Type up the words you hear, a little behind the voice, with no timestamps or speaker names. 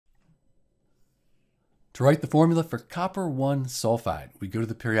To write the formula for copper 1 sulfide, we go to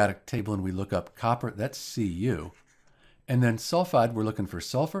the periodic table and we look up copper, that's Cu, and then sulfide, we're looking for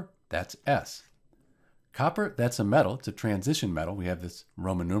sulfur, that's S. Copper, that's a metal, it's a transition metal, we have this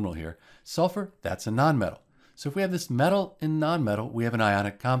Roman numeral here. Sulfur, that's a nonmetal. So if we have this metal and nonmetal, we have an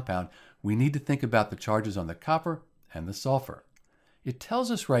ionic compound. We need to think about the charges on the copper and the sulfur. It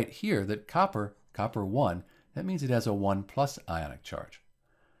tells us right here that copper 1, that means it has a 1 plus ionic charge.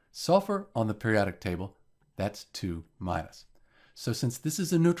 Sulfur on the periodic table, that's 2 minus. So since this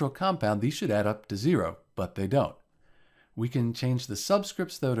is a neutral compound, these should add up to 0, but they don't. We can change the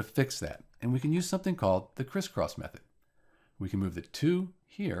subscripts though to fix that, and we can use something called the crisscross method. We can move the 2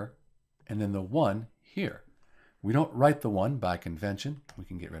 here, and then the 1 here. We don't write the 1 by convention. We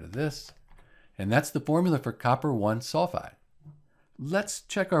can get rid of this, and that's the formula for copper 1 sulfide. Let's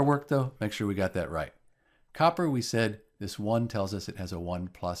check our work though, make sure we got that right. Copper, we said this 1 tells us it has a 1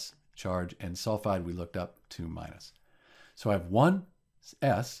 plus charge, and sulfide we looked up 2 minus. So I have 1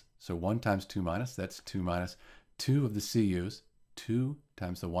 S, so 1 times 2 minus, that's 2 minus. 2 of the Cu's, 2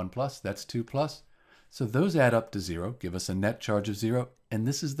 times the 1 plus, that's 2 plus. So those add up to 0, give us a net charge of 0, and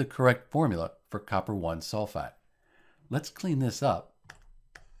this is the correct formula for copper 1 sulfide. Let's clean this up.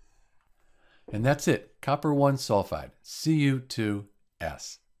 And that's it, copper 1 sulfide,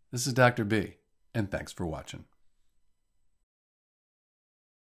 Cu2S. This is Dr. B, and thanks for watching.